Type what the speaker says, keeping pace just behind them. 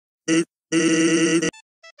I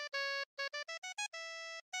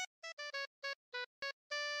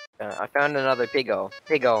found another piggo.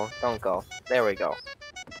 Piggo, don't go. There we go.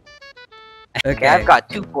 Okay, I've got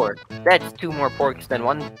 2 porks. That's 2 more porks than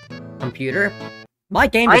 1. computer? My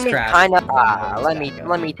game Mine just is crashed. kinda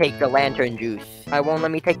let me take the lantern juice. I won't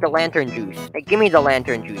let me take the lantern juice. Hey, give me the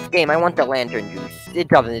lantern juice. Game, I want the lantern juice. It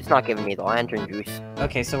doesn't, it's not giving me the lantern juice.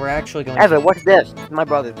 Okay, so we're actually going Evan, what's this? My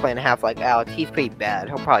brother's playing Half-Life Alex. He's pretty bad.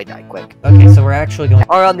 He'll probably die quick. Okay, so we're actually going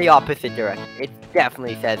Or on the opposite direction. It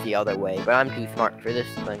definitely says the other way, but I'm too smart for this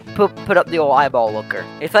thing. Put up the old eyeball looker.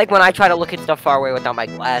 It's like when I try to look at stuff far away without my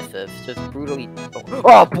glasses. Just brutally.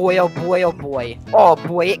 Oh boy, oh boy, oh boy. Oh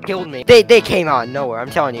boy, it killed me. They came out of nowhere,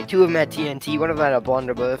 I'm telling you. 2 of them had TNT, one of them had a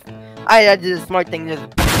blunderbuss. I did a smart thing just.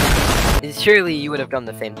 Surely you would have done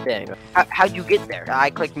the same thing. How'd you get there? I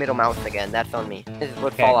clicked middle mouse again. That's on me. This is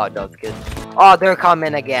what Fallout does, kids. Oh, they're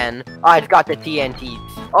coming again. Oh, it's got the TNT.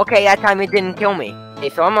 Okay, that time it didn't kill me. Okay,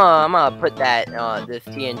 so I'm gonna put that this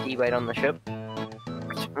TNT right on the ship.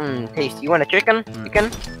 Tasty. You want a chicken?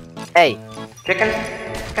 Chicken? Hey, chicken?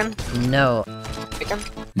 Chicken? No. Chicken?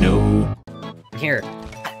 No. Here.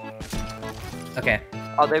 Okay.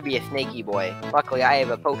 Oh, there'd be a snaky boy. Luckily, I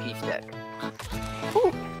have a pokey stick.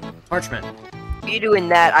 Whew. Parchment. You doing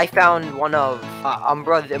that? I found one of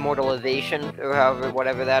Umbra's immortalization, or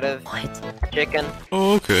whatever that is. What? Chicken.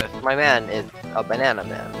 Oh, okay. My man is a banana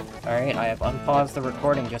man. Alright, I have unpaused the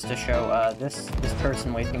recording just to show, this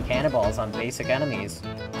person wasting cannonballs on basic enemies.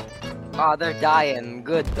 Oh, they're dying.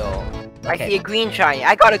 Good, though. I Okay. see a green shiny.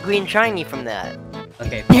 I got a green shiny from that.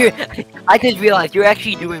 Okay, I just realized you're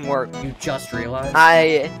actually doing work. you just realized?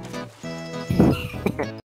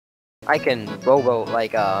 I can rowboat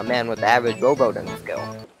like a man with average rowboating skill.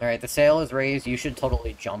 Alright, the sail is raised, you should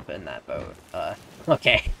totally jump in that boat.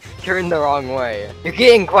 Okay. Turn the wrong way. You're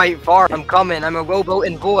getting quite far. I'm coming. I'm a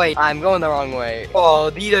rowboating boy. I'm going the wrong way. Oh,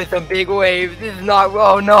 these are some big waves. This is not.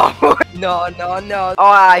 Oh no. No, no, no.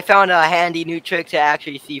 Oh, I found a handy new trick to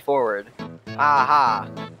actually see forward. Aha.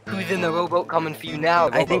 Who's in the rowboat coming for you now?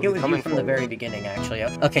 I think it was you from the very beginning, actually.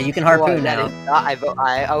 Okay, you can harpoon now.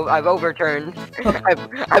 I've overturned.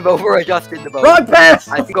 I've over-adjusted the boat. Wrong path!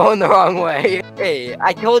 I'm going the wrong way. Hey,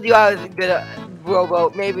 I told you I was gonna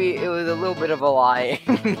rowboat. Maybe it was a little bit of a lie.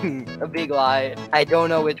 A big lie. I don't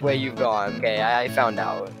know which way you've gone. Okay, I found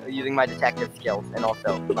out. Using my detective skills and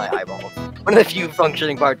also my eyeballs. One of the few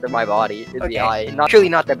functioning parts of my body is the eye. Surely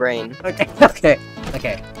not the brain. Okay, okay,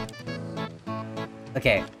 okay.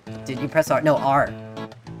 Okay, did you press R? No, R.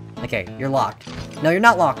 Okay, you're locked. No, you're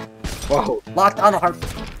not locked. Whoa. Locked on the harp.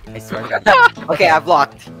 I swear to God. Okay, I've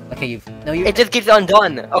locked. Okay, you've... No, you... It just keeps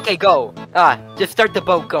undone. Okay, go. Just start the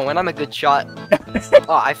boat going. I'm a good shot.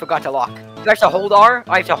 Oh, I forgot to lock. Do I have to hold R?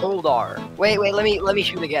 I have to hold R. Wait, let me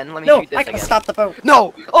shoot again. Let me shoot this I again. can stop the boat.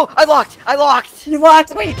 No! Oh, I locked! I locked! You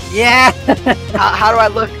locked me! Yeah! How do I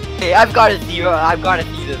look? Hey, I've got to see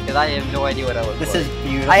this, because I have no idea what I look like. This is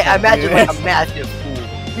beautiful. I imagine like a massive fool.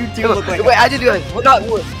 You do look like Wait, I just realized,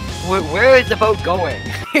 where is the boat going?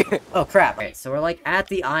 Oh, crap. Okay, so we're, like, at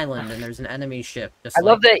the island, and there's an enemy ship. Just I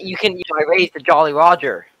love that you can erase the Jolly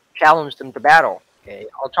Roger. Challenge them to battle. Okay,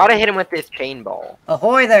 I'll try to hit him with this chain ball.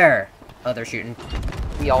 Ahoy there! Oh, they're shooting.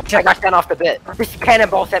 I got sent off the bit. This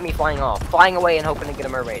cannonball sent me flying off. Flying away and hoping to get a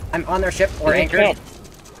mermaid. I'm on their ship. We're anchored. Can't.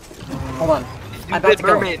 Hold on. I'm about to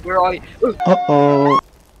go. Mermaid, where are you? Uh-oh.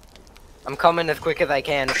 I'm coming as quick as I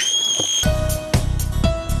can.